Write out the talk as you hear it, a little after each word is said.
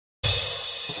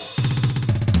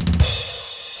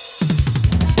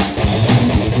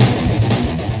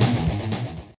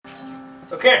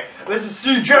Okay, this is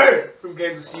CJ from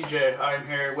Games with CJ. I'm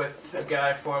here with a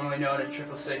guy formerly known as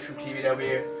 666 from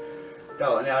TVW,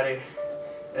 Dalton Yachty,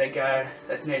 and a guy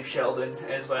that's named Sheldon,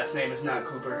 and his last name is not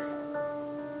Cooper.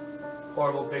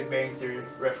 Horrible Big Bang Theory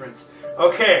reference.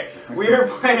 Okay, we are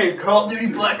playing Call of Duty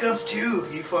Black Ops 2.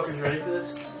 You fuckers ready for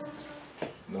this?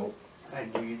 Nope. I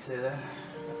knew you'd say that.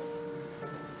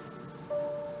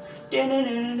 I can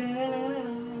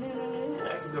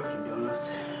go for some donuts.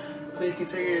 Please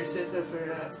configure your system for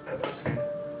that.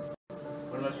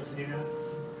 What am I supposed to do now?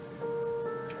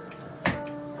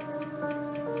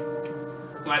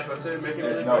 Am I supposed to make it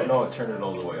really quick? No, turn it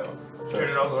all the way up. Turn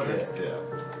it all the way up? Yeah.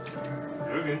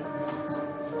 Okay.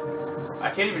 I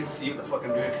can't even see what the fuck I'm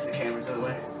doing because the camera's in the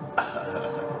way.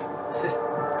 It's just, I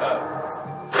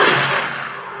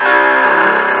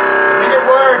think it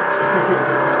worked!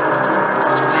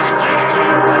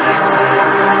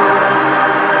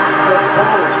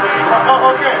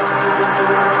 Oh, okay.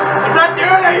 It's not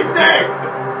doing anything!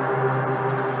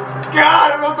 God, I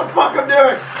don't know what the fuck I'm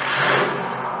doing!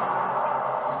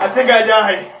 I think I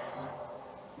died.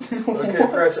 Okay,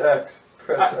 press X.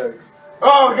 Press X.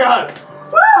 Oh, God!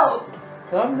 Woo!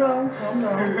 Calm down, calm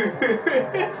down.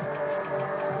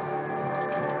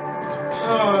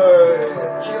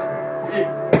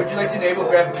 Would you like to enable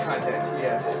graphic content?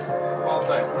 Yes.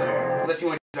 Multiplayer. Unless you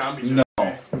want zombies. No.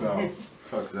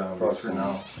 Fuck zombies for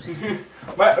now.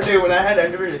 Dude, when I had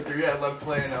Underrated 3, I loved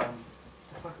playing,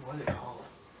 what is it called?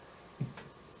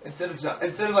 Instead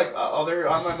of like other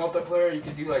online multiplayer, you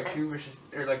could do like 2 versus,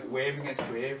 or like wave against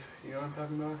wave. You know what I'm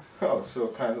talking about? Oh, so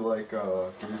kind of like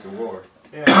Gears of War.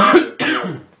 Yeah. What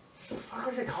the fuck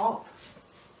was it called?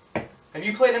 Have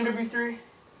you played MW3?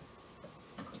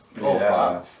 Oh, yeah.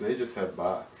 Bots. They just have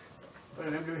bots. But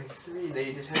in MW3,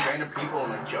 they just had random people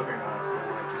and like juggernauts.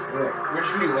 Yeah. We're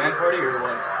just gonna do LAN party or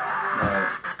what?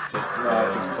 Just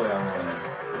play online.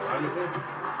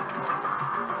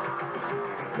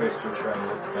 Basically trying to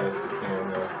look past the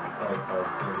camera.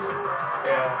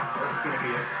 Yeah, that's gonna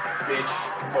be a bitch.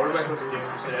 What am I supposed to do?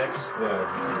 Just hit X? Yeah,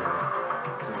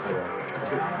 just hit X.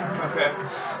 Okay.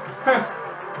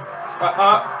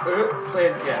 Play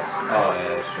as guest. Oh, yeah,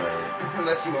 that's right.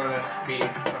 Unless you wanna be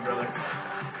my brother.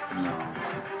 No.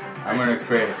 I'm gonna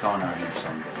create a account on here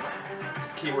someday.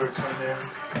 Keywords right there.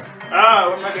 Ah,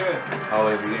 what am I doing? Oh,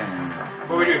 wait, we didn't.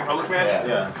 What are we doing? Public match?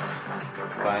 Yeah.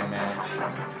 Fine match.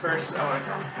 First,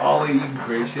 Oh, wait, you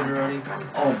created shit already?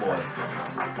 Oh, boy.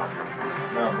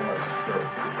 No,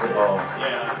 Oh.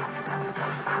 yeah.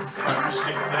 I'm just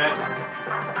stick with that.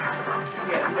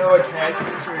 Yeah, no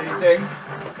attachments or anything.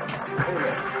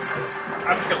 Anyway.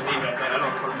 I'm just gonna leave it at that. I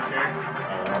don't fucking care.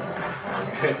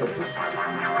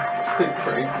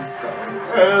 Frankenstein.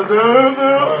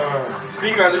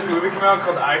 Speaking of, there's a movie coming out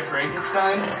called I,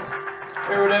 Frankenstein,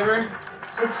 or whatever.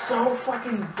 It's so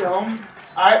fucking dumb.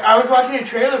 I was watching a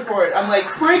trailer for it. I'm like,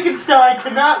 Frankenstein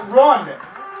cannot run.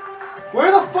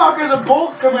 Where the fuck are the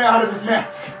bolts coming out of his neck?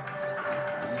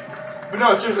 But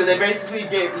no, seriously, they basically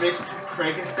mixed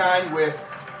Frankenstein with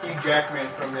Hugh Jackman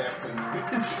from the X-Men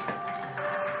movies.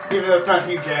 Even though it's not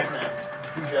Hugh Jackman.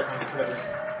 Hugh Jackman, whatever.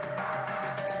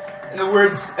 In the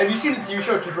words, have you seen the TV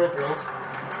show Two Broke Girls?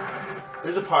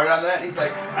 There's a part on that, and he's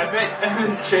like, I bet,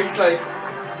 and the chick's like,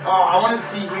 oh, I want to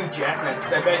see Hugh Jackman,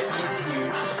 because I bet he's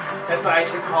huge. That's why I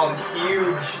should call him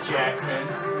Huge Jackman.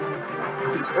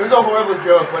 It was a horrible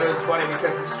joke, but it was funny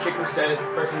because this chick who said it's the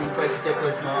person who plays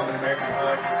Stifler's mom in American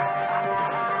Pie.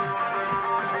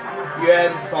 You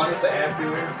had fun with the ab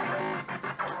doer?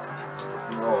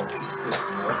 No.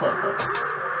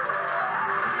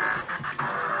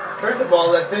 First of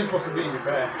all, that thing's supposed to be in your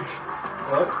back.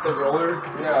 What? The roller?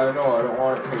 Yeah, I know. I don't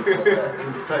want it to be like that.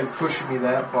 Because it's like pushing me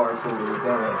that far forward.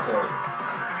 Then it's like...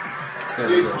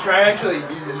 Dude, try actually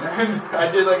using them. I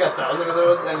did like 1,000 of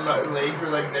those, and my legs were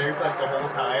like there for like the whole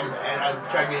time, and I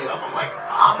tried getting up. I'm like,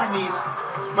 ah, my knees.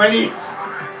 My knees.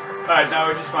 Alright, now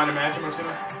we're just find a match, I'm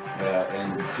assuming? Yeah,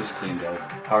 and just team death.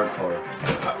 Hardcore.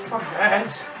 Fuck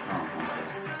that. Oh,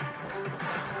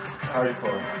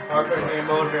 Hardcore. Hardcore game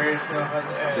mode, various stuff at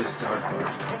the edge. just hardcore.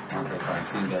 Okay, fine.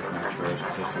 Team death match first.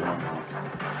 Just one more.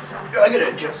 I gotta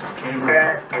adjust this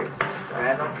camera.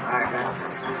 Random, alright,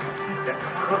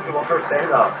 look, you want first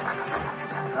stand up.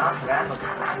 Not random.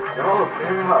 No,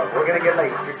 clear him up. We're gonna get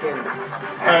like freaking...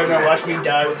 Alright, now watch me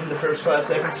die within the first 5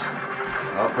 seconds.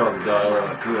 I'll probably die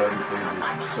like 2 other things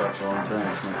for such a long time.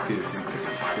 It's not cute. She gives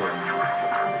a shit.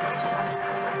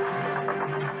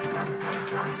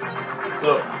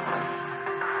 So,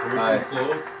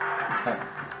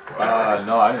 Hi.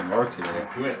 No, I didn't work today.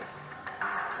 Quit.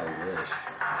 wish.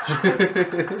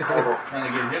 Oh, Trying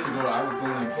to get him to go. I was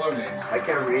going to plug names. I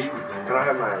can't read. I don't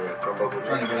have my Chromebook.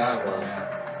 Trying to get out of there, man.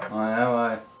 Oh, yeah,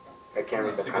 why? I can't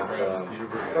read the Sick of driving content. Cedar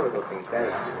Brook. Whatever those things that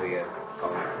is.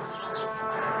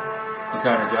 What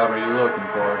kind of job are you looking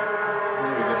for? Where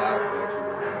do we get out of there?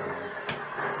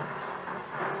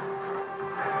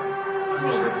 I'm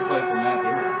just looking for a place in that. They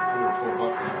were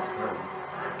 $4 an hour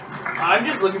starting. I'm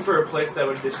just looking for a place that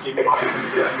would just give me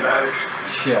 $200.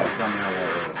 Shit, come here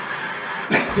that way.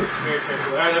 Very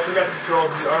careful. Alright, I forgot the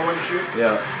controls. Is it R1 to shoot?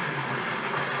 Yeah.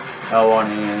 L1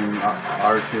 aim,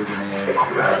 R2 grenade.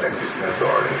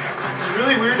 It's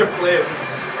really weird to play as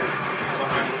it's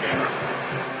behind the camera.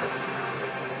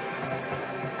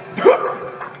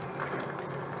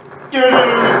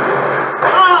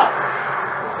 Ah!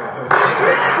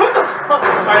 What the fuck?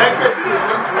 Alright, I can't see it.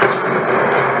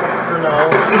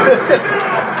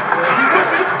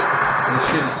 This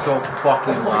shit is so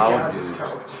fucking loud, dude.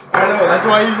 I know, that's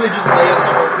why I usually just lay on the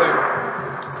whole thing.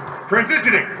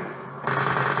 Transitioning.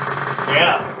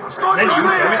 Yeah. Then you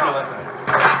damn it? No, that's not.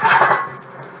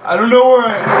 I don't know where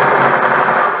I am.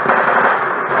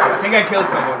 I think I killed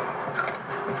someone.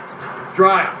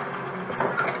 Drive.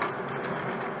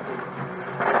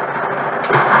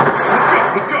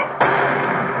 Let's go.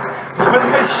 What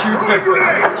did I shoot that for?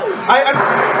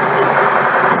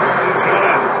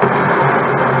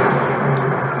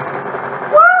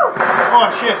 Woo! Oh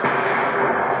shit.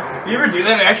 You ever do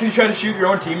that and actually try to shoot your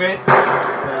own teammate?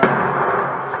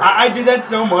 I do that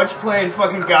so much playing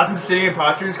fucking Gotham City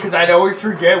Imposters because I'd always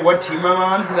forget what team I'm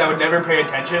on because I would never pay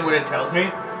attention when it tells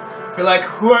me. You're like,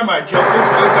 who are my jokers?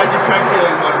 I just tried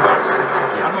killing one of us.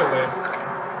 On my way.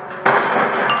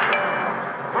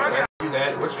 Let's do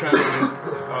that. What's trying to do?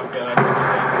 Oh god.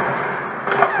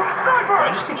 I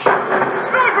just get shot.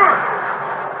 Sniper!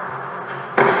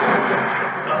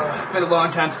 It's been a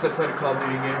long time since I played a Call of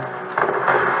Duty game.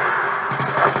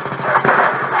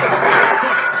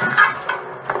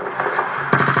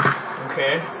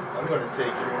 Okay. I'm gonna take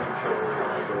your control when I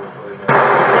go play that.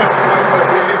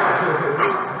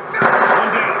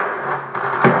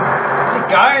 There's a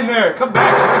guy in there. Come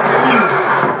back.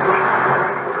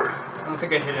 I don't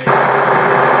think I hit anything.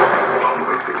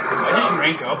 I just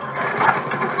rank up.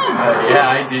 Yeah,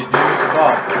 I did, dude.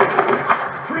 Fuck.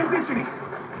 Transitioning.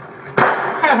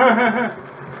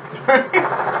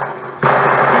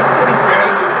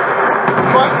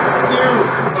 Fuck you.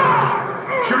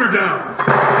 Shoot her down.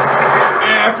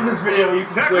 After this video, you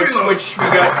can switch, which we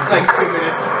got like 2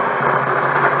 minutes.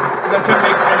 Because I'm trying to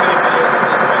make 10-minute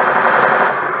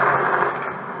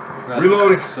videos.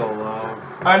 Reloading. So loud.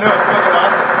 I know, it's fucking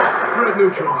awesome. Threat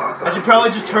neutral. I should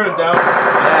probably just turn it down.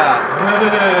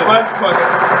 Yeah. But fuck it.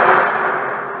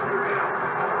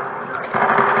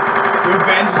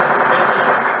 Revenge, bitch.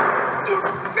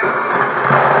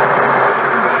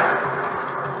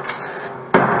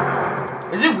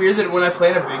 Is it weird that when I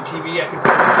play on a big TV, I can see what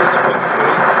the fuck I'm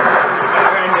doing?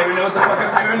 I never know what the fuck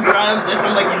I'm doing. But on this,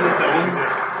 I'm like in the zone.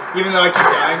 Even though I keep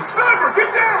dying. Sniper, get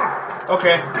down!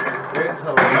 Okay.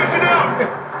 Listen out!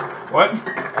 What?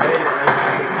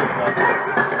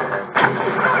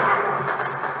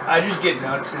 I just get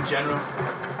nuts in general.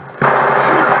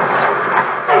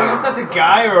 I don't know if that's a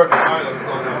guy or a car that's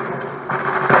blown up.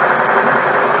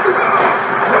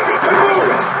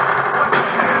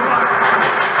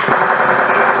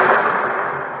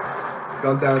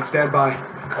 Gun down, stand by.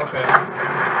 Okay.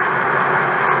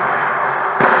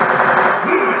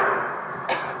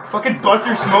 Fucking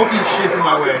Buster Smoky shit's in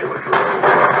my way. I'll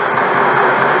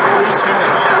just turn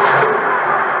that off.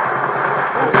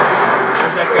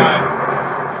 There's that guy.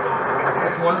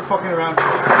 That's one fucking around.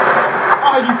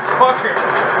 Oh, you fucker!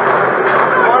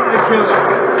 I wanted to kill him.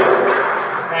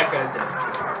 That guy's dead.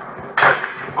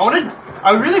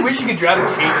 I really wish you could drive a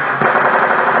tank in this.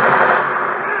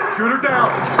 Shoot her down.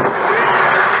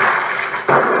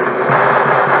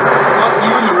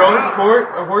 You in the road, a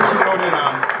horse you rode in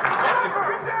on.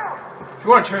 If you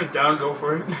want to turn it down, go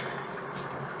for it. Get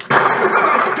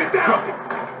down.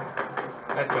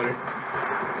 That's better.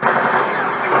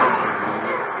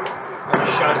 I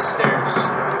just shot his stairs.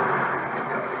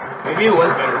 Maybe it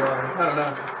was better. I don't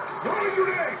know.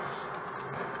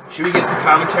 Should we get some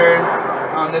commentary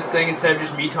on this thing instead of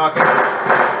just me talking?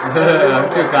 I'm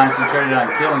too concentrated on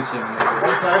killing simulator.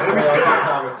 Once I play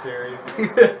commentary.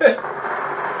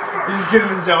 You just get in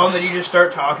the zone, then you just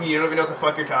start talking, you don't even know what the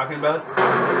fuck you're talking about.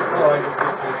 Oh, I just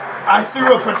get pissed. I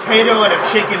threw a potato at a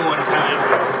chicken one time.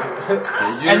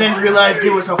 Did you? And then realized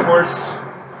it was a horse.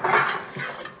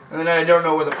 And then I don't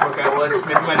know where the fuck I was.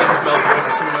 Maybe my name was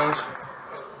Melvin, who knows.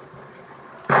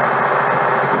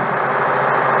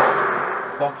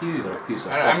 fuck you, you little piece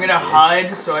of I'm fucking gonna pig.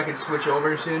 hide so I can switch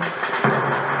over soon.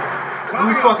 Let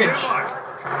me fucking.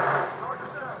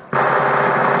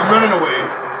 I'm running away.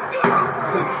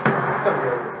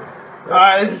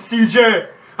 Alright, this is CJ.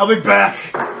 I'll be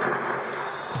back.